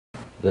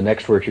The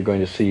next work you're going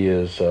to see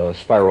is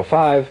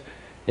Spiral5,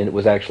 and it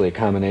was actually a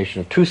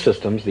combination of two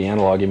systems, the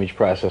analog image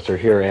processor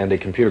here and a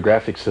computer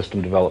graphics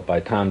system developed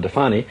by Tom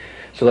DeFonte.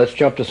 So let's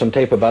jump to some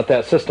tape about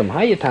that system.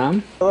 Hiya,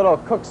 Tom. A little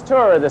cook's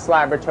tour of this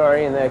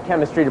laboratory in the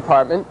chemistry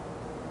department.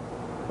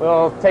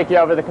 We'll take you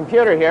over the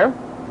computer here.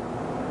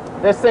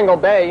 This single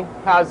bay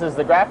houses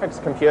the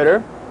graphics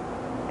computer,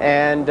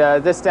 and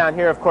this down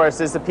here, of course,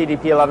 is the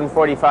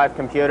PDP-1145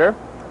 computer.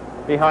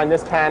 Behind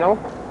this panel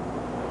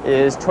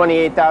is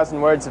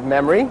 28,000 words of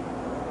memory.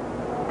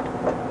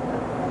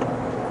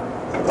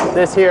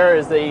 This here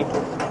is the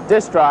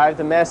disk drive,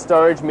 the mass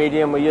storage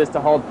medium we use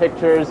to hold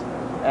pictures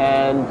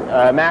and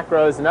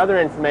macros and other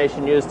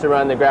information used to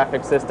run the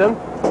graphics system.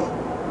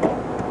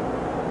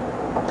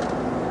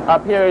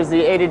 Up here is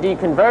the A to D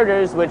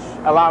converters, which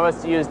allow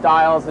us to use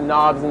dials and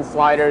knobs and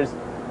sliders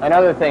and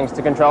other things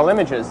to control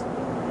images.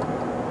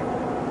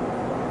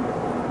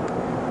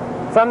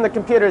 From the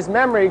computer's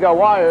memory go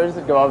wires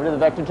that go over to the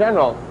vector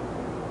general.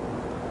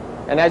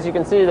 And as you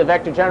can see, the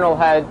vector general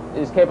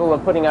is capable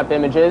of putting up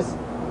images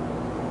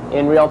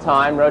in real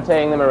time,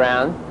 rotating them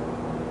around.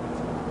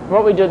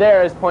 What we do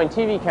there is point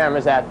TV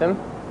cameras at them.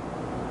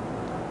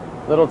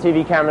 Little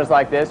TV cameras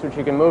like this, which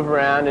you can move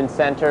around and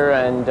center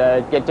and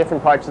get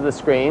different parts of the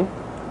screen.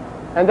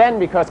 And then,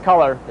 because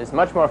color is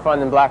much more fun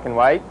than black and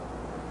white,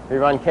 we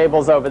run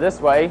cables over this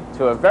way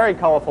to a very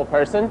colorful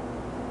person,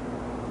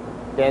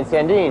 Dan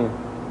Sandin,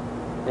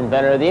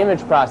 inventor of the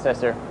image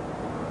processor.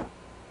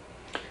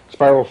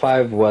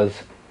 Spiral5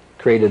 was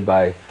created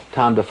by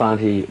Tom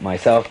DeFonte,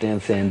 myself, Dan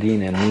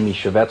Sandin, and Mimi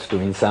Chevetz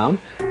doing sound.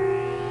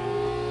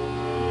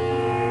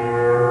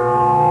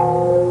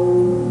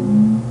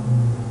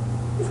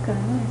 It's kind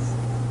of nice.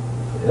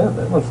 Yeah,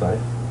 that one's nice.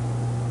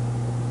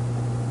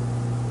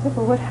 Yeah,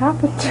 but what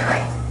happened to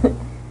it?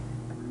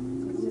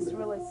 It's just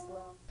really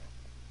slow.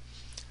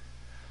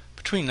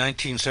 Between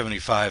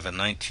 1975 and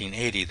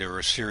 1980, there were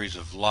a series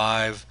of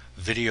live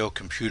video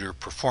computer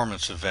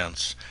performance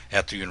events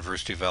at the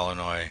University of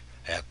Illinois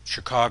at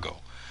Chicago.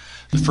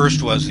 The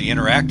first was the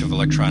Interactive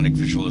Electronic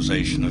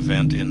Visualization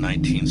event in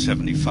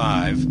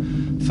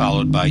 1975,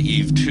 followed by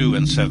EVE 2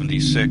 in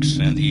 76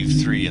 and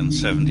EVE 3 in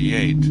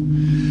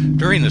 78.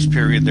 During this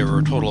period, there were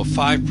a total of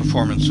 5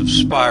 performances of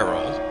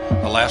Spiral,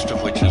 the last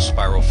of which is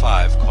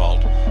Spiral5,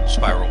 called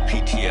Spiral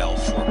PTL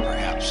for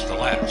perhaps the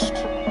last.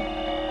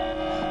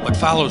 What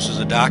follows is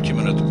a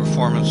document of the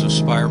performance of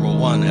Spiral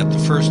 1 at the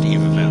first EVE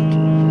event.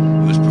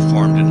 It was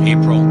performed in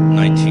April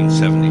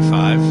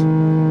 1975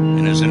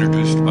 and is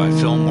introduced by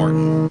Phil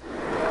Morton.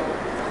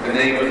 The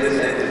name of this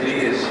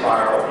entity is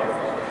Spiral.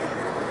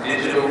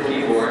 Digital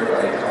keyboard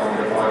by Tom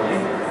DeFonte.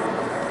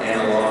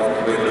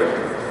 Analog twiddler,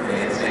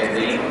 Dan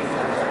Sandin.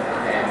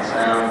 And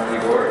sound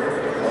keyboard,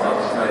 Bob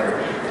Snyder.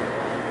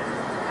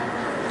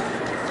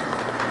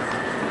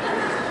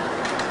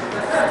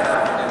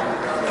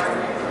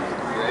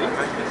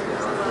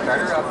 Start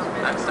her up.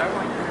 I'm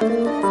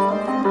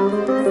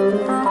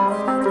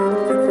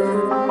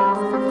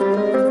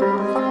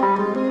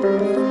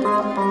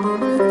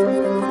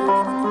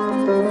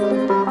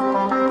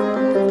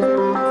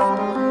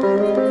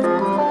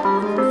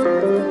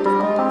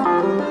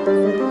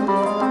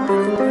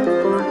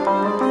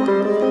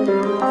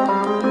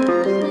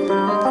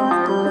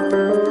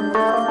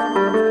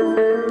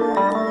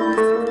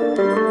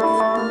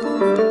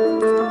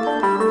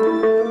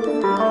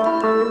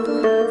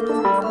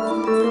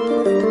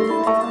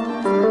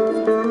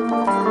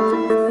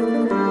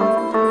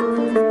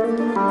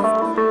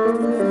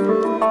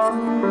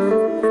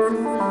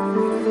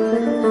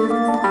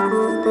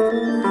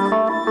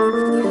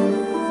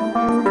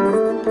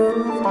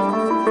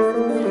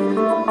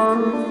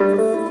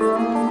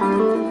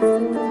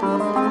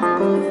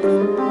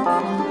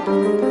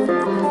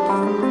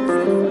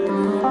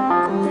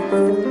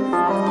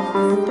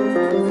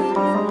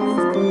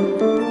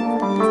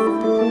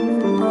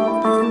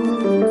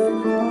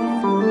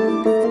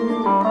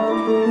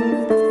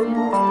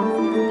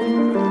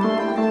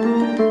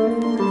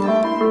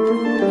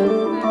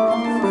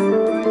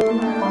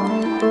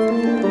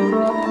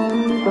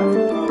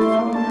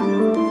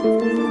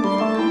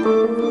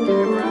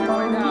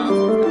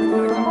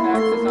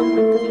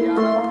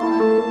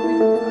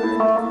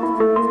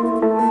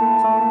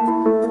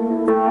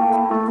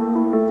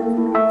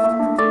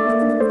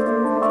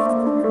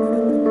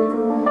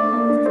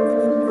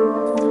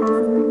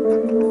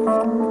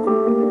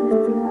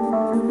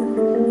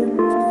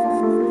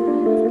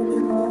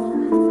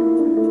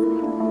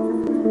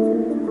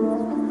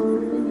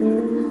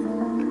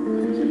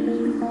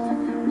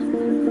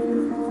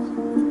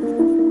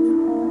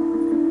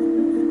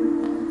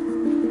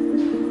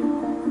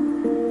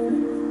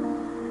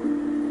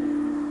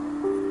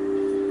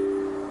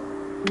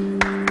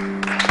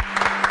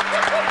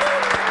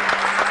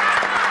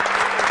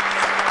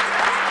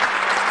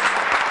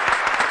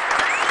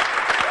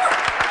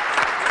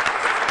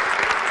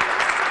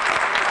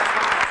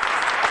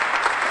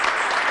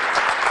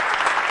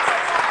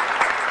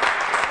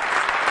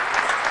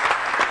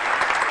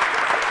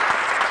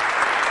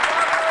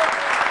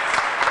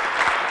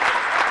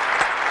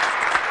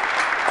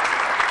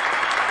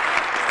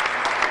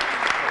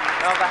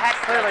Well, the hat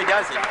clearly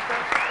does it.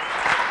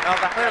 Well,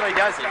 the clearly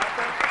does it.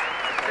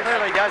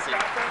 Clearly does it.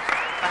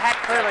 The hat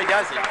clearly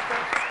does it.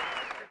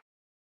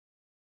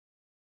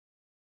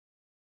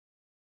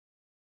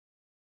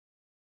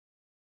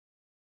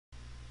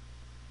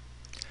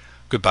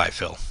 Goodbye,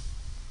 Phil.